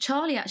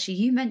 Charlie, actually,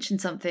 you mentioned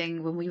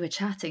something when we were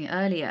chatting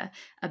earlier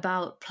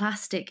about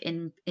plastic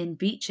in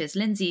beaches.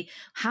 Lindsay,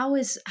 how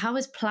is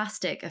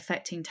plastic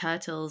affecting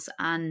turtles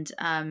and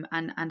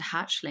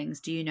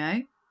hatchlings? Do you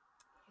know?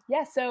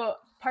 Yeah, so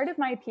part of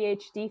my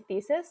PhD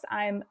thesis,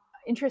 I'm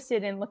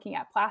interested in looking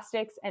at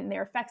plastics and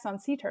their effects on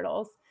sea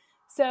turtles.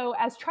 So,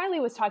 as Charlie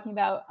was talking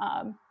about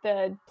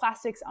the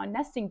plastics on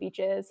nesting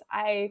beaches,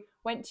 I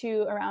went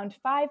to around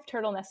 5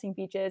 turtle nesting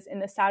beaches in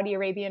the Saudi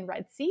Arabian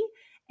Red Sea.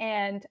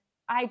 And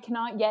I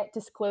cannot yet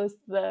disclose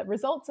the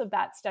results of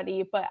that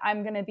study, but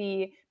I'm going to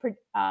be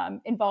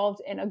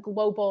involved in a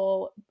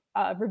global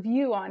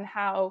review on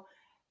how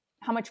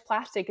much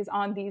plastic is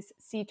on these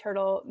sea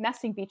turtle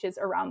nesting beaches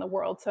around the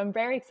world. So I'm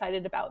very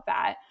excited about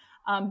that.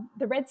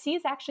 The Red Sea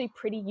is actually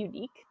pretty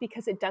unique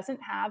because it doesn't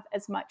have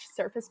as much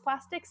surface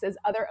plastics as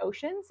other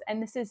oceans.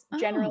 And this is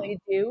generally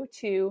due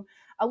to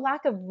a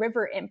lack of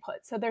river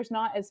input. So there's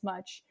not as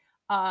much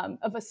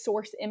of a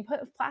source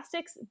input of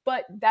plastics.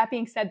 But that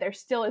being said, there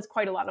still is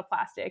quite a lot of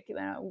plastic.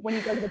 When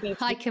you go to the beach,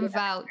 I can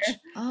vouch.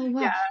 Oh,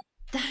 wow. Yeah.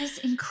 That is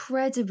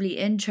incredibly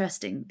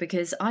interesting,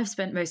 because I've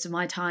spent most of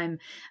my time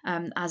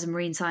as a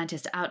marine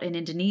scientist out in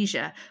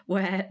Indonesia,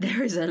 where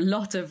there is a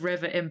lot of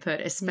river input,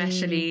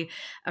 especially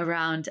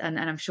around, and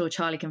I'm sure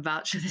Charlie can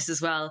vouch for this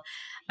as well,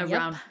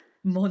 around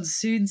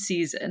monsoon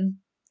season.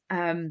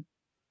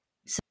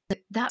 So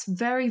that's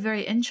very,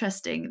 very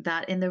interesting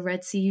that in the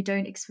Red Sea you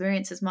don't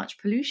experience as much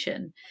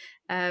pollution.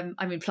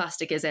 I mean,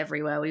 plastic is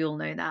everywhere, we all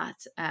know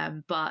that.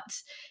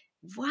 But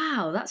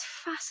wow, that's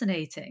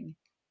fascinating.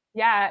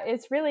 Yeah,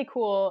 it's really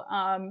cool.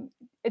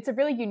 It's a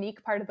really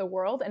unique part of the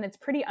world, and it's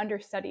pretty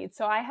understudied.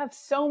 So I have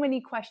so many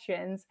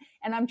questions,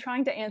 and I'm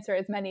trying to answer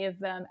as many of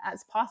them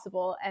as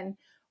possible. And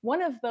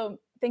one of the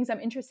things I'm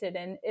interested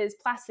in is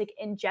plastic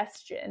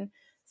ingestion.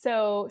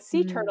 So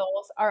sea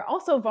turtles are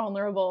also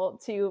vulnerable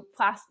to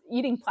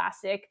eating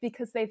plastic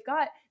because they've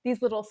got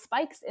these little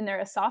spikes in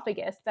their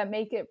esophagus that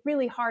make it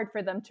really hard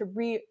for them to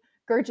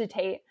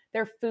regurgitate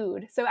their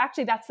food. So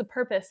actually, that's the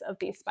purpose of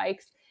these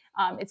spikes.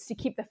 It's to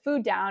keep the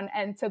food down,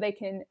 and so they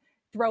can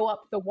throw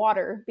up the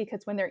water,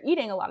 because when they're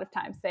eating, a lot of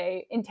times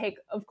they intake,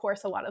 of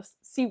course, a lot of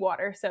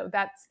seawater. So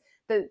that's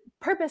the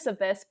purpose of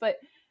this. But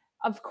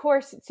of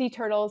course, sea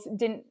turtles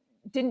didn't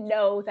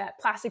know that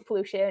plastic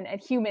pollution and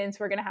humans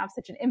were going to have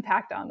such an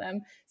impact on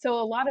them. So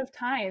a lot of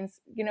times,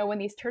 when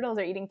these turtles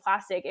are eating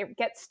plastic, it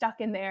gets stuck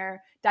in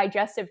their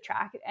digestive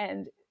tract,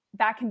 and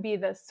that can be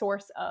the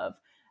source of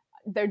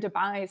their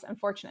demise,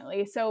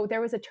 unfortunately. So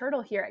there was a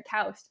turtle here at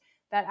KAUST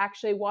that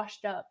actually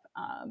washed up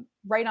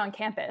right on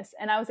campus.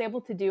 And I was able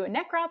to do a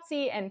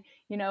necropsy and,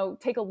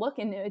 take a look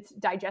into its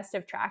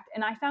digestive tract.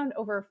 And I found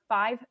over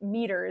 5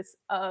 meters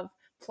of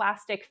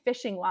plastic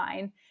fishing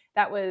line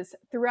that was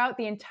throughout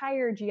the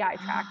entire GI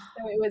tract.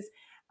 So it was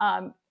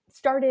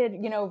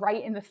started,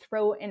 right in the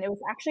throat, and it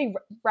was actually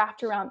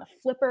wrapped around the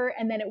flipper,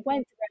 and then it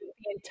went through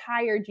the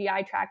entire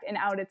GI tract and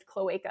out its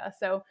cloaca.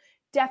 So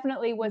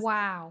definitely was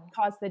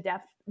caused the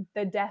death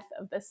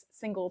of this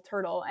single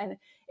turtle. And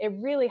it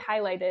really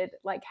highlighted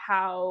like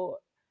how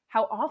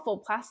awful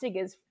plastic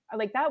is.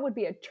 Like that would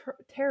be a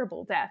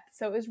terrible death.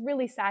 So it was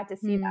really sad to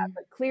see that.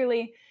 But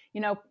clearly,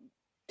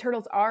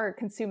 turtles are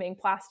consuming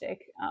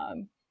plastic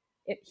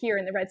here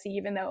in the Red Sea,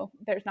 even though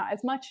there's not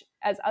as much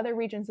as other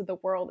regions of the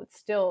world. It's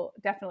still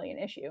definitely an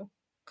issue.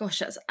 Gosh,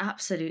 that's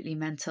absolutely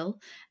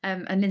mental.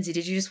 And Lindsay,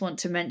 did you just want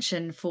to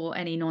mention for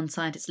any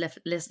non-scientists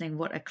listening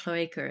what a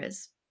cloaca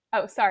is?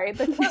 Oh, sorry.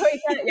 The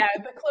cloaca,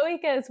 the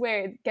cloaca is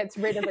where it gets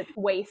rid of its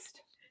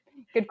waste.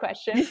 Good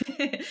question.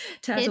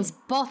 It's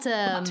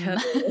bottom.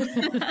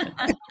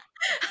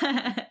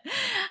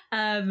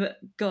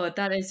 God,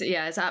 that is,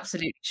 it's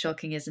absolutely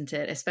shocking, isn't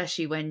it?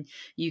 Especially when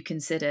you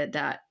consider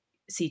that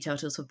sea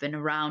turtles have been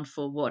around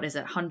for,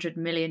 100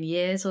 million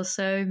years or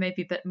so,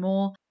 maybe a bit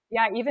more?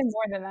 Yeah, even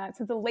more than that,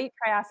 since the late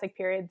Triassic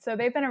period. So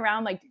they've been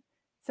around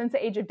since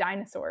the age of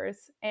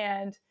dinosaurs,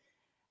 and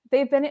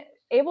they've been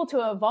able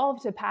to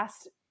evolve to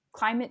past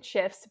climate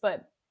shifts,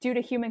 but due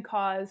to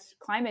human-caused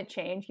climate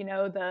change,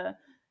 the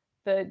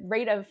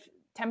rate of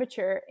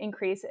temperature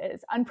increase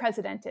is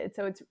unprecedented.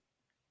 So it's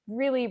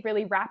really,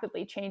 really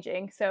rapidly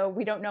changing. So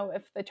we don't know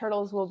if the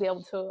turtles will be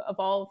able to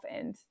evolve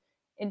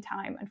in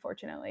time,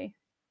 unfortunately.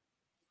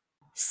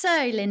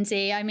 So,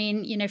 Lindsay, I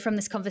mean, from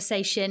this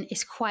conversation,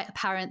 it's quite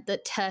apparent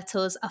that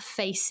turtles are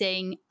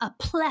facing a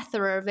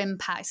plethora of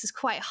impacts. It's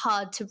quite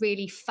hard to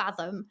really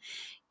fathom.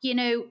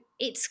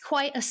 It's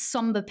quite a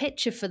somber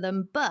picture for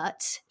them,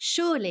 but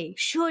surely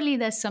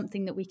there's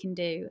something that we can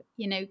do.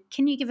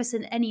 Can you give us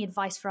any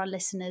advice for our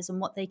listeners on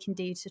what they can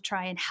do to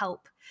try and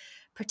help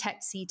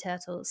protect sea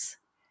turtles?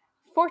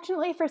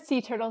 Fortunately for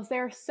sea turtles,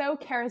 they're so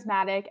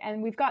charismatic,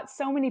 and we've got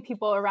so many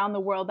people around the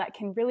world that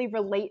can really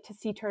relate to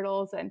sea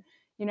turtles and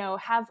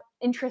have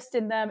interest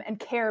in them and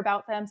care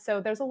about them.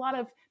 So there's a lot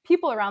of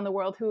people around the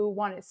world who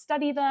want to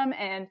study them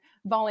and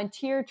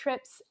volunteer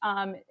trips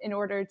in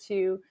order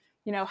to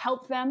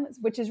help them,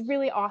 which is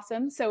really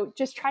awesome. So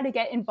just try to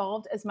get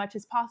involved as much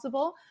as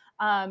possible.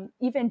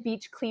 Even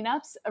beach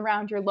cleanups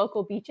around your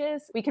local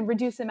beaches. We can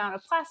reduce the amount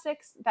of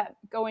plastics that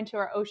go into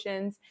our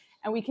oceans,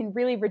 and we can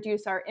really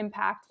reduce our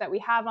impact that we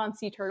have on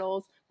sea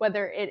turtles,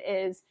 whether it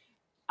is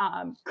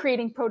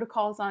creating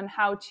protocols on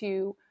how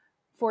to,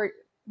 for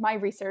my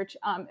research,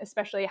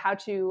 especially how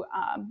to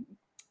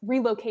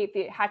relocate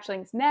the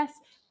hatchlings' nests,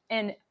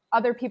 and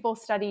other people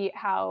study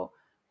how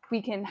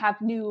we can have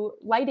new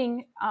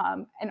lighting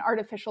and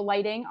artificial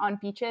lighting on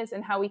beaches,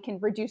 and how we can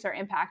reduce our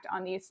impact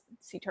on these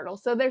sea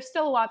turtles. So there's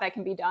still a lot that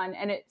can be done,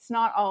 and it's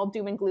not all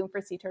doom and gloom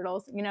for sea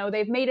turtles.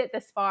 They've made it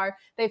this far.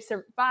 They've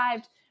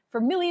survived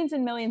for millions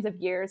and millions of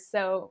years.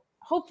 So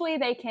hopefully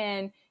they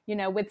can,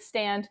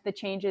 withstand the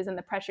changes and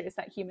the pressures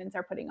that humans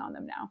are putting on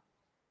them now.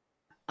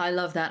 I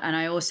love that. And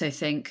I also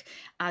think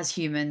as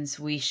humans,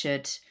 we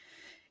should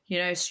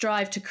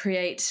strive to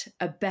create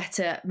a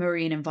better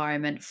marine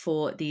environment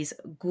for these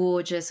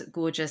gorgeous,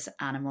 gorgeous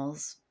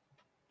animals.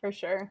 For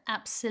sure.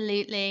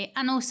 Absolutely.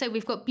 And also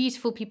we've got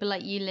beautiful people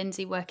like you,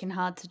 Lindsay, working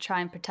hard to try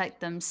and protect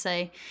them.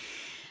 So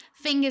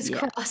fingers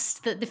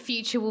crossed that the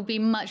future will be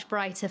much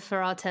brighter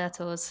for our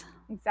turtles.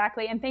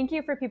 Exactly. And thank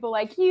you for people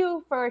like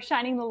you for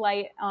shining the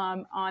light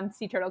on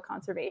sea turtle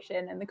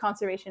conservation and the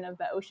conservation of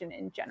the ocean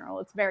in general.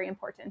 It's very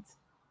important.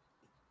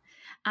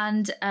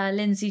 And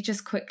Lindsay,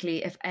 just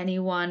quickly, if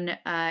anyone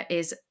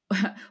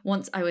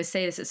wants, I always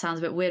say this, it sounds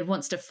a bit weird,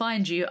 wants to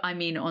find you, I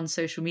mean on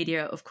social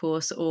media, of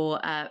course,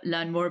 or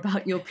learn more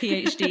about your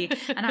PhD.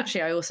 And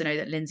actually, I also know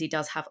that Lindsay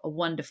does have a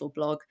wonderful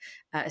blog,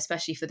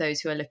 especially for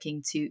those who are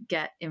looking to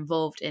get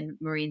involved in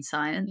marine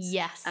science.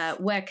 Yes.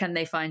 Where can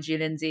they find you,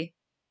 Lindsay?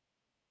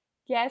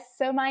 Yes,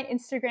 so my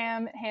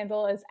Instagram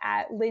handle is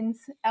at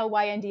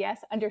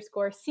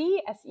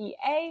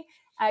LYNDS_C_SEA.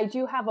 I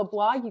do have a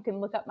blog. You can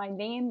look up my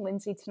name,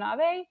 Lindsay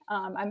Tanabe.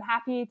 I'm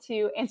happy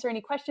to answer any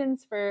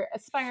questions for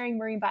aspiring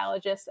marine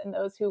biologists and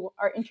those who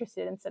are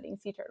interested in studying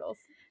sea turtles.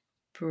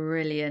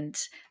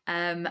 Brilliant.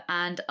 And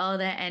are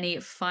there any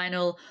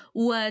final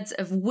words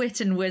of wit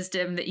and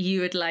wisdom that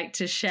you would like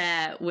to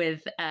share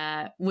with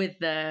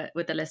the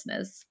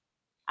listeners?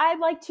 I'd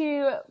like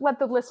to let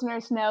the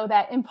listeners know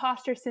that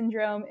imposter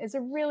syndrome is a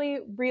really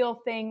real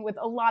thing with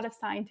a lot of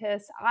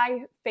scientists.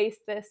 I face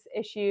this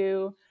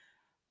issue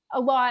a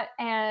lot.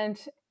 And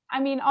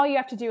I mean, all you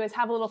have to do is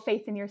have a little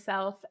faith in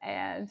yourself.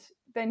 And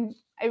then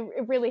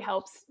it really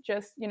helps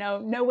just,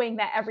 knowing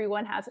that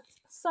everyone has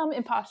some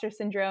imposter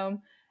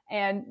syndrome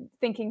and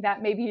thinking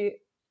that maybe,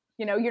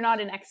 you're not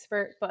an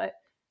expert, but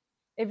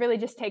it really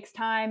just takes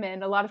time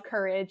and a lot of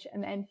courage,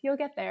 and then you'll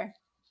get there.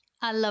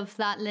 I love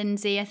that,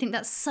 Lindsay. I think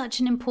that's such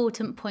an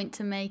important point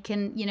to make.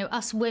 And,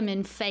 us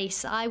women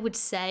face, I would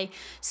say,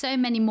 so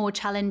many more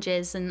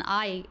challenges. And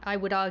I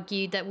would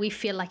argue that we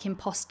feel like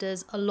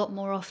imposters a lot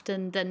more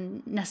often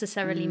than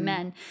necessarily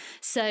men.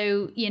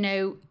 So,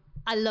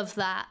 I love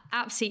that.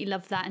 Absolutely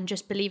love that. And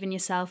just believe in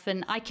yourself.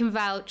 And I can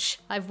vouch,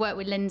 I've worked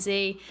with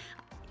Lindsay.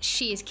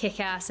 She is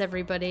kick-ass,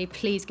 everybody.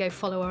 Please go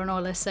follow her on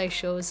all her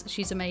socials.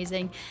 She's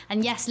amazing.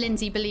 And yes,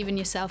 Lindsay, believe in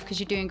yourself because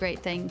you're doing great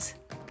things.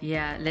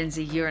 Yeah,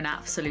 Lindsay, you're an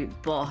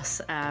absolute boss.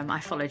 I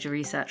followed your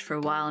research for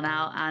a while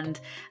now, and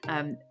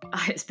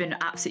it's been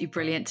absolutely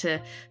brilliant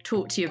to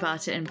talk to you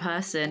about it in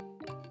person.